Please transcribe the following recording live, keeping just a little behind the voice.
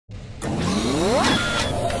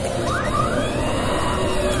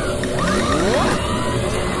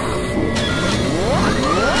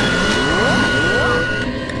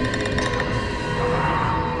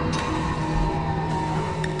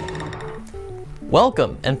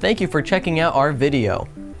Welcome, and thank you for checking out our video.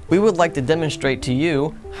 We would like to demonstrate to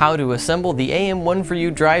you how to assemble the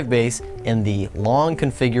AM14U drive base in the long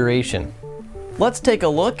configuration. Let's take a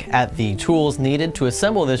look at the tools needed to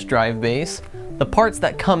assemble this drive base, the parts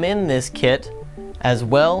that come in this kit, as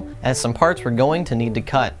well as some parts we're going to need to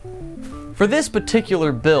cut. For this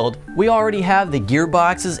particular build, we already have the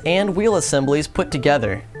gearboxes and wheel assemblies put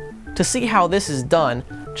together. To see how this is done,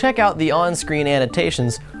 check out the on-screen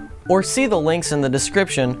annotations or see the links in the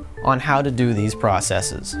description on how to do these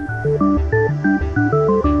processes.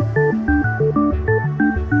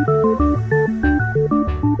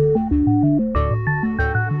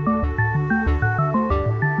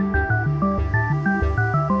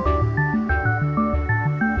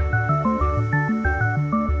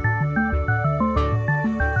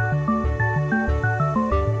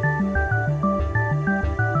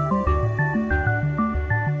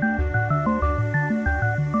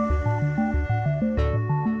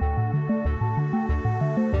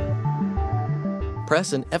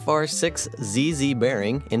 Press an FR8ZZ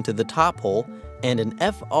bearing into the top hole and an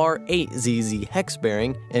FR8ZZ-Hex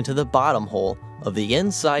bearing into the bottom hole of the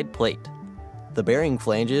inside plate. The bearing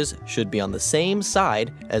flanges should be on the same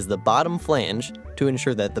side as the bottom flange to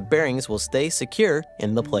ensure that the bearings will stay secure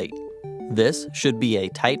in the plate. This should be a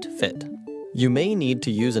tight fit. You may need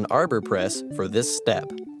to use an arbor press for this step.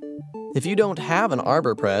 If you don't have an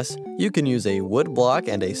arbor press, you can use a wood block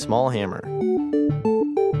and a small hammer.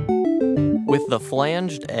 With the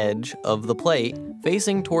flanged edge of the plate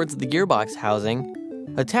facing towards the gearbox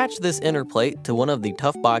housing, attach this inner plate to one of the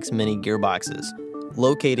TB Mini gearboxes.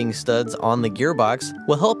 Locating studs on the gearbox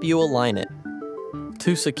will help you align it.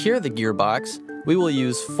 To secure the gearbox, we will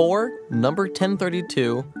use 4 number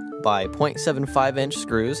 1032 by 0.75 inch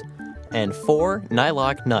screws and 4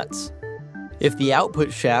 NyLock nuts. If the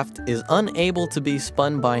output shaft is unable to be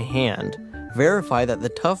spun by hand, verify that the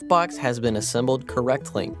tough box has been assembled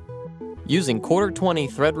correctly. Using 1/4-20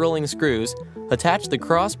 thread rolling screws, attach the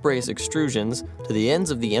Cross Brace Extrusions to the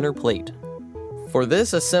ends of the inner plate. For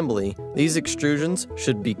this assembly, these extrusions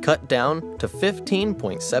should be cut down to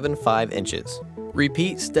 15.75 inches.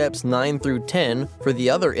 Repeat steps 9 through 10 for the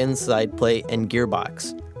other inside plate and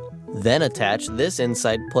gearbox. Then attach this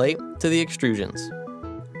inside plate to the extrusions.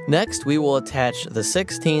 Next, we will attach the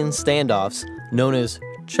 16 standoffs known as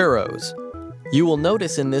Churros. You will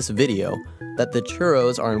notice in this video that the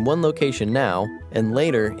Churros are in one location now and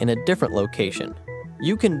later in a different location.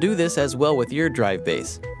 You can do this as well with your drive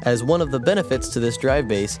base, as one of the benefits to this drive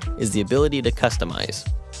base is the ability to customize.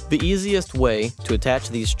 The easiest way to attach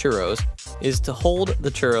these Churros is to hold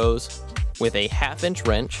the Churros with a 1/2 inch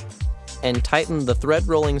wrench and tighten the thread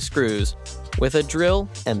rolling screws with a drill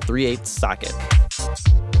and 3/8 socket.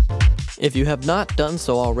 If you have not done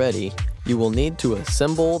so already, you will need to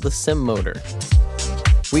assemble the sim motor.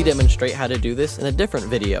 We demonstrate how to do this in a different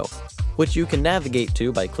video, which you can navigate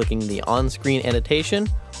to by clicking the on-screen annotation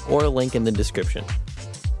or link in the description.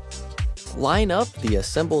 Line up the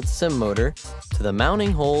assembled sim motor to the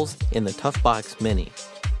mounting holes in the TB Mini.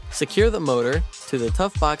 Secure the motor to the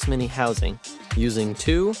TB Mini housing using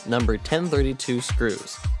 2 number 1032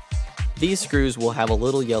 screws. These screws will have a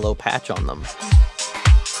little yellow patch on them.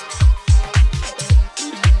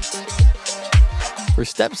 For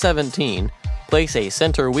step 17, place a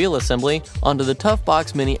center wheel assembly onto the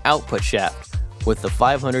TB Mini output shaft, with the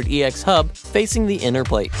 500 Hex Hub facing the inner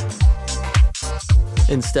plate.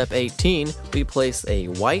 In step 18, we place a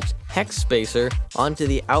white Hex Spacer onto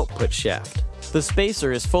the output shaft. The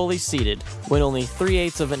spacer is fully seated when only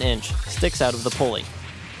 3/8 of an inch sticks out of the pulley.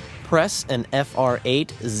 Press an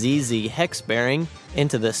FR8ZZ-Hex bearing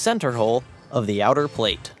into the center hole of the outer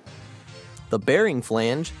plate. The bearing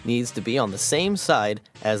flange needs to be on the same side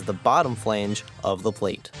as the bottom flange of the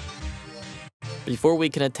plate. Before we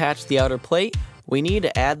can attach the outer plate, we need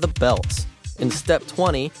to add the belts. In step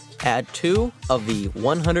 20, add 2 of the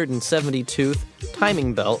 170-tooth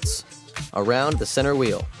timing belts around the center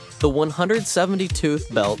wheel. The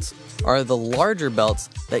 170-tooth belts are the larger belts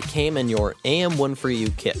that came in your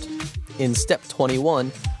AM14U kit. In step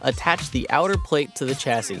 21, attach the outer plate to the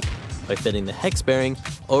chassis by fitting the hex bearing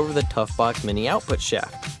over the TB Mini output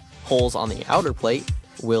shaft. Holes on the outer plate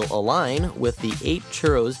will align with the 8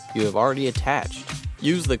 Churros you have already attached.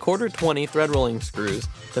 Use the 1/4-20 thread rolling screws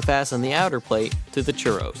to fasten the outer plate to the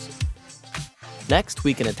Churros. Next,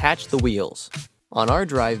 we can attach the wheels. On our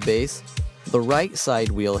drive base, the right side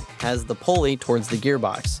wheel has the pulley towards the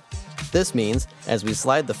gearbox. This means, as we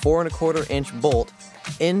slide the 4¼ inch bolt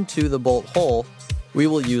into the bolt hole, we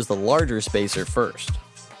will use the larger spacer first.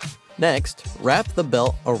 Next, wrap the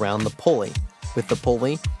belt around the pulley, with the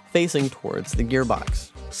pulley facing towards the gearbox.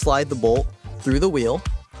 Slide the bolt through the wheel,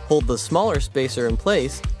 hold the smaller spacer in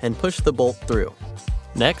place, and push the bolt through.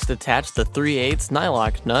 Next, attach the 3/8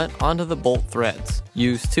 NyLock nut onto the bolt threads.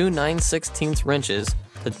 Use 2 9/16 wrenches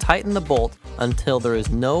to tighten the bolt until there is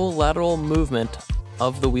no lateral movement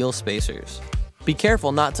of the wheel spacers. Be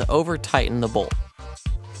careful not to over-tighten the bolt.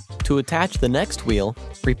 To attach the next wheel,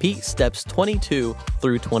 repeat steps 22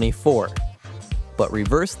 through 24, but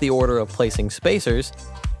reverse the order of placing spacers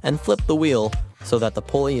and flip the wheel so that the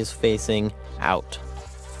pulley is facing out.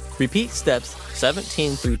 Repeat steps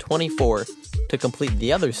 17 through 24 to complete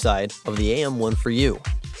the other side of the AM14U.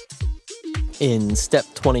 In step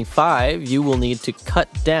 25, you will need to cut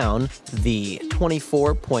down the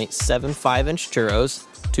 24.75-inch churros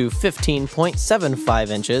to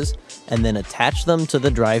 15.75 inches and then attach them to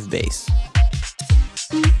the drive base.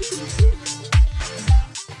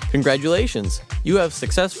 Congratulations! You have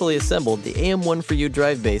successfully assembled the AM14U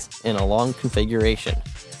drive base in a long configuration.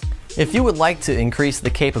 If you would like to increase the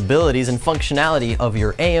capabilities and functionality of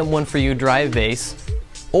your AM14U drive base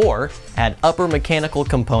or add upper mechanical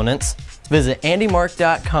components, visit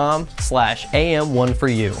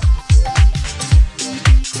andymark.com/AM14U.